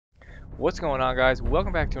What's going on, guys?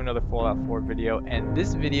 Welcome back to another Fallout 4 video, and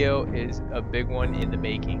this video is a big one in the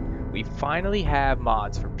making. We finally have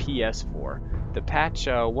mods for PS4. The patch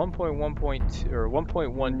 1.1.2 or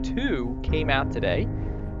 1.12 came out today.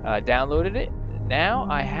 Downloaded it. Now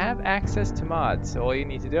I have access to mods. So all you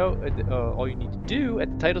need to do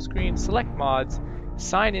at the title screen, select mods,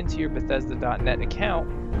 sign into your Bethesda.net account,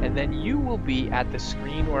 and then you will be at the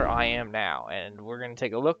screen where I am now. And we're going to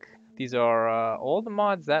take a look. These are all the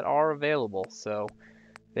mods that are available, so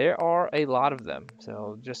there are a lot of them.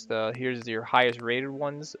 So just here's your highest rated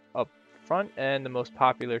ones up front and the most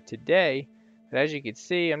popular today. But as you can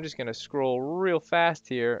see, I'm just going to scroll real fast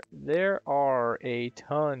here. There are a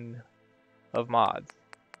ton of mods.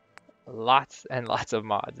 Lots and lots of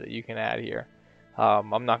mods that you can add here.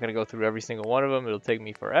 I'm not going to go through every single one of them. It'll take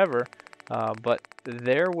me forever. But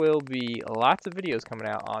there will be lots of videos coming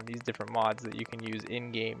out on these different mods that you can use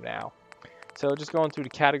in-game now. So just going through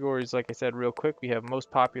the categories, like I said, real quick, we have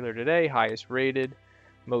most popular today, highest rated,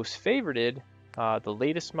 most favorited, the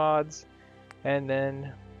latest mods, and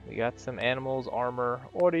then we got some animals, armor,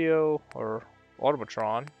 audio, or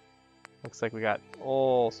automatron. Looks like we got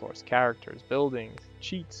all sorts, characters, buildings,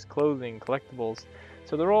 cheats, clothing, collectibles.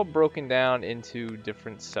 So they're all broken down into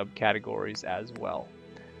different subcategories as well.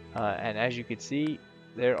 And as you can see,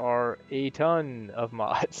 there are a ton of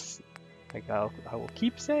mods. Like I will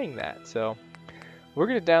keep saying that. So we're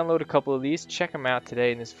going to download a couple of these, check them out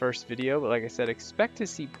today in this first video. But like I said, expect to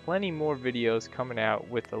see plenty more videos coming out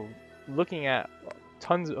with looking at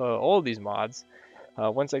all of these mods.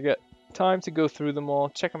 Once I get time to go through them all,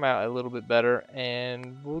 check them out a little bit better,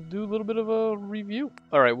 and we'll do a little bit of a review.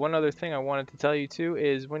 Alright, one other thing I wanted to tell you too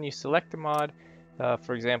is when you select a mod,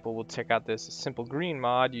 for example, we'll check out this simple green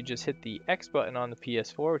mod. You just hit the X button on the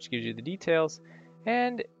PS4, which gives you the details,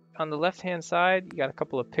 and on the left hand side you got a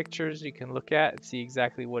couple of pictures you can look at and see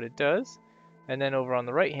exactly what it does, and then over on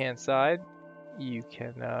the right hand side you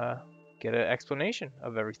can get an explanation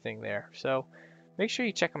of everything there. So make sure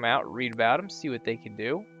you check them out, read about them, see what they can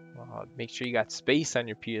do. Make sure you got space on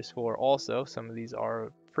your PS4 also. Some of these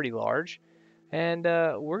are pretty large. And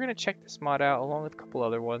we're going to check this mod out along with a couple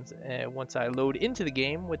other ones. And once I load into the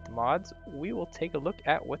game with the mods, we will take a look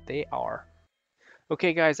at what they are.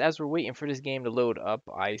 Okay guys, as we're waiting for this game to load up,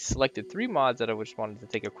 I selected 3 mods that I just wanted to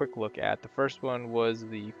take a quick look at. The first one was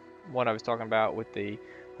the one I was talking about with the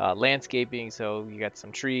landscaping. So you got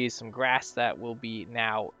some trees, some grass that will be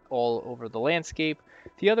now all over the landscape.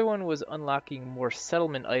 The other one was unlocking more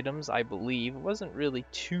settlement items, I believe. It wasn't really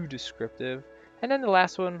too descriptive. And then the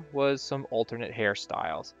last one was some alternate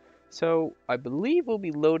hairstyles. So I believe we'll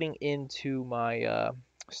be loading into my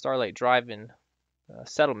Starlight Drive-In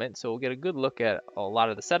settlement, so we'll get a good look at a lot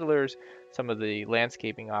of the settlers, some of the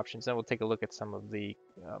landscaping options, and we'll take a look at some of the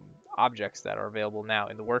objects that are available now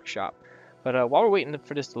in the workshop. But while we're waiting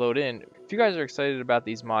for this to load in, if you guys are excited about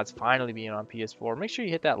these mods finally being on PS4, make sure you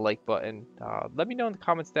hit that like button. Let me know in the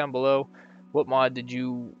comments down below, what mod did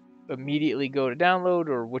you immediately go to download,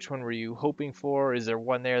 or which one were you hoping for? Is there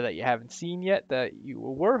one there that you haven't seen yet that you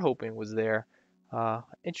were hoping was there?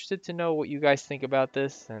 Interested to know what you guys think about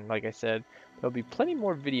this, and like I said, there'll be plenty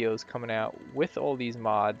more videos coming out with all these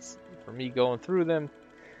mods for me going through them,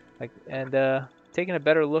 and taking a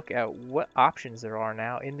better look at what options there are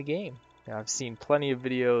now in the game. You know, I've seen plenty of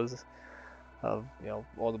videos of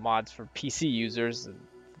all the mods for PC users.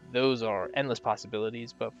 Those are endless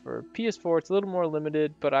possibilities, but for PS4 it's a little more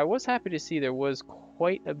limited. But I was happy to see there was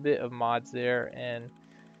quite a bit of mods there, and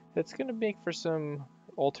it's going to make for some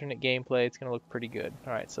alternate gameplay. It's going to look pretty good.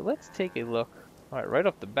 Alright, so let's take a look. Alright, right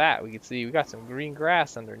off the bat we can see we got some green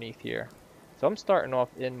grass underneath here. So I'm starting off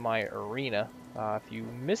in my arena. If you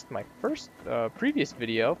missed my first previous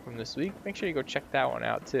video from this week, make sure you go check that one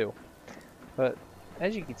out too. But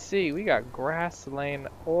as you can see, we got grass laying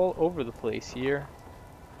all over the place here.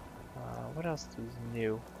 What else is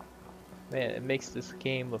new? Man, it makes this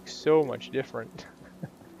game look so much different.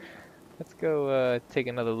 Let's go take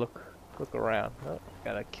another look around. Oh,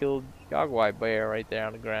 got a killed jaguar bear right there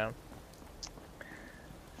on the ground.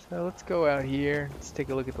 So let's go out here. Let's take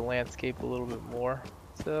a look at the landscape a little bit more.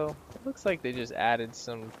 So it looks like they just added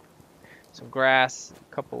some grass,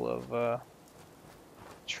 a couple of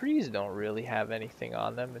trees don't really have anything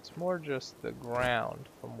on them. It's more just the ground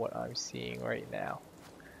from what I'm seeing right now.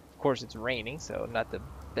 Of course it's raining, so not the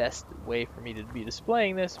best way for me to be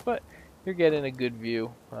displaying this, but you're getting a good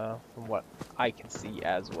view from what I can see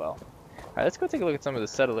as well. Alright, let's go take a look at some of the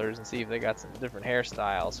settlers and see if they got some different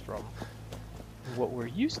hairstyles from what we're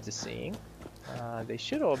used to seeing. They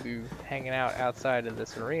should all be hanging out outside of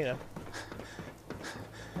this arena.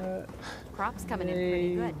 Crop's coming in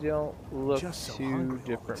pretty good. They don't look too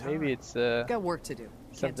different. Maybe it's Got work to do.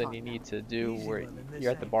 something you need to do where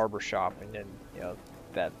you're at the barber shop, and then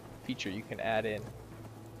that feature you can add in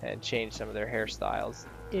and change some of their hairstyles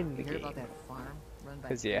in the You heard game. about that farm run by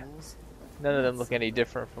Because yeah, fools? none of them look any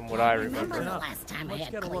different from what I remember.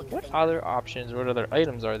 What other options, what other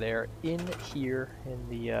items are there in here in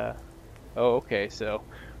the oh, okay, so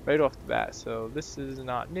right off the bat, so this is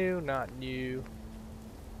not new.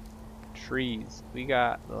 Trees. We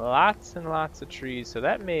got lots and lots of trees, so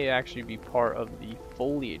that may actually be part of the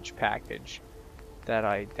foliage package that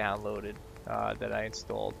I downloaded, that I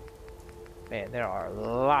installed. Man, there are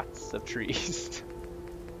lots of trees.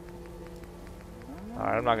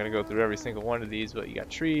 Alright, I'm not going to go through every single one of these, but you got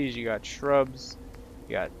trees, you got shrubs,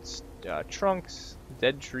 you got trunks,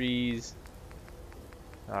 dead trees.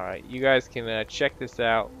 Alright, you guys can check this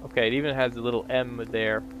out. Okay, it even has a little M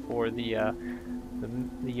there for the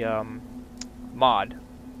mod.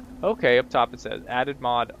 Okay, up top it says added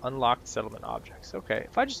mod, unlocked settlement objects. Okay,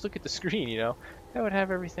 if I just look at the screen, that would have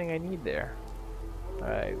everything I need there.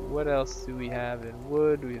 Alright, what else do we have in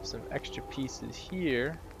wood? We have some extra pieces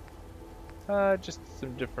here. Just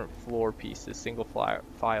some different floor pieces, single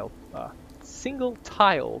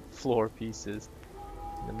tile floor pieces.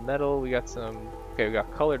 In the metal, we got we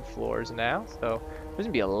got colored floors now, so there's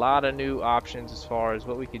gonna be a lot of new options as far as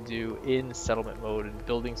what we could do in settlement mode and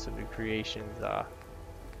building some new creations.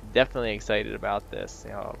 Definitely excited about this.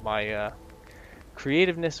 My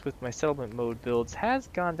creativeness with my settlement mode builds has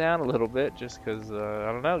gone down a little bit just because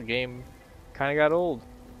I don't know, the game kind of got old.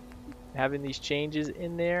 Having these changes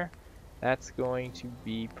in there, that's going to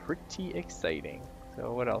be pretty exciting.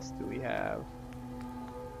 So what else do we have?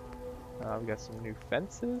 We got some new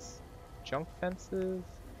fences, junk fences.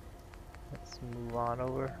 Let's move on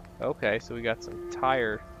over. Okay, so we got some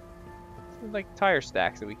tire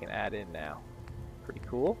stacks that we can add in now. Pretty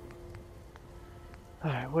cool.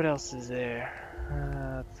 Alright, what else is there?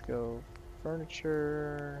 Let's go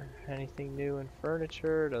furniture. Anything new in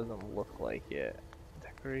furniture? Doesn't look like it.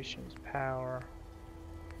 Decorations, power.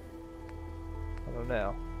 I don't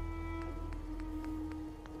know.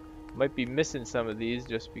 Might be missing some of these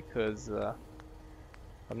just because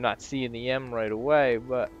I'm not seeing the M right away,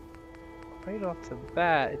 but right off the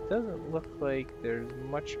bat, it doesn't look like there's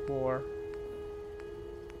much more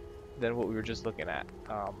than what we were just looking at.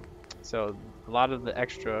 So a lot of the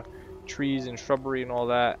extra trees and shrubbery and all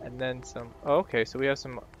that, and then some. Oh, okay, so we have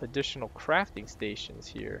some additional crafting stations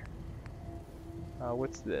here.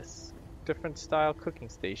 What's this? Different style cooking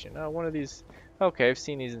station. One of these. Okay, I've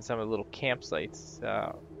seen these in some of the little campsites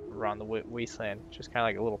around the wasteland. Just kind of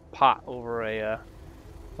like a little pot over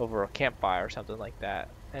a campfire or something like that.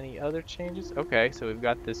 Any other changes? Okay, so we've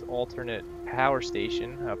got this alternate power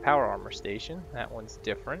station, power armor station. That one's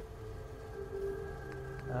different.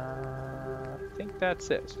 I think that's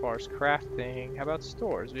it as far as crafting. How about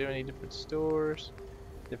stores? Do we have any different stores?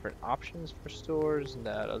 Different options for stores?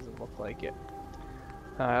 No, it doesn't look like it.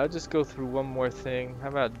 I'll just go through one more thing. How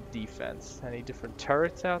about defense? Any different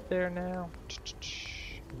turrets out there now?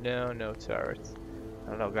 No, no turrets.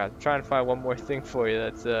 I don't know, guys. I'm trying to find one more thing for you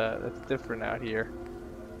that's different out here.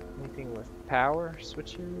 Anything with power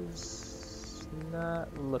switches?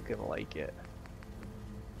 Not looking like it.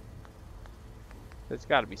 There's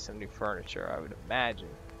got to be some new furniture, I would imagine.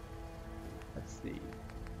 Let's see.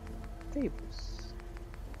 Tables.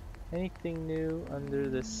 Anything new under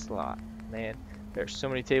this slot? Man, there's so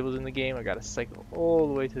many tables in the game. I got to cycle all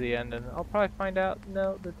the way to the end, and I'll probably find out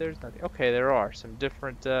that there's nothing. Okay, there are some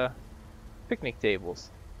different picnic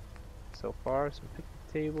tables. So far, some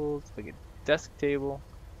picnic tables. Like a desk table.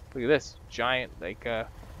 Look at this giant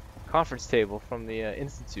conference table from the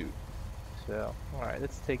Institute. So, alright,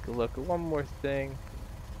 let's take a look at one more thing.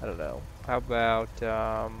 I don't know. How about,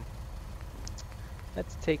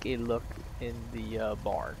 let's take a look in the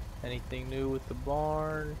barn. Anything new with the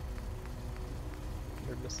barn?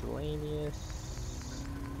 Or miscellaneous?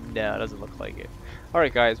 No, it doesn't look like it.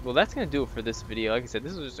 Alright guys, well that's going to do it for this video. Like I said,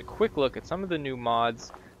 this was just a quick look at some of the new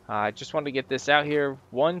mods. I just wanted to get this out here.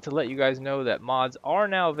 One, to let you guys know that mods are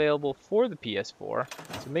now available for the PS4.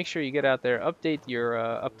 So make sure you get out there, update your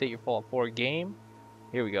Fallout 4 game.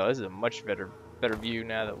 Here we go. This is a much better view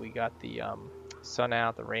now that we got the sun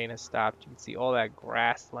out, the rain has stopped. You can see all that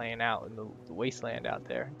grass laying out in the wasteland out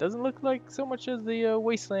there. It doesn't look like so much as the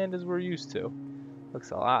wasteland as we're used to.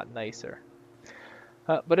 Looks a lot nicer.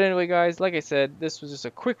 But anyway, guys, like I said, this was just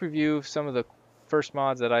a quick review of some of the first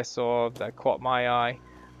mods that I saw that caught my eye.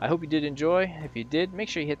 I hope you did enjoy. If you did, make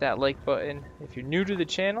sure you hit that like button. If you're new to the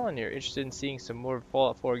channel and you're interested in seeing some more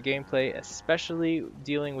Fallout 4 gameplay, especially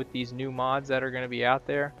dealing with these new mods that are going to be out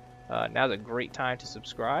there, now's a great time to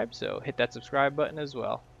subscribe, so hit that subscribe button as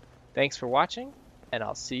well. Thanks for watching, and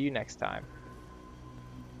I'll see you next time.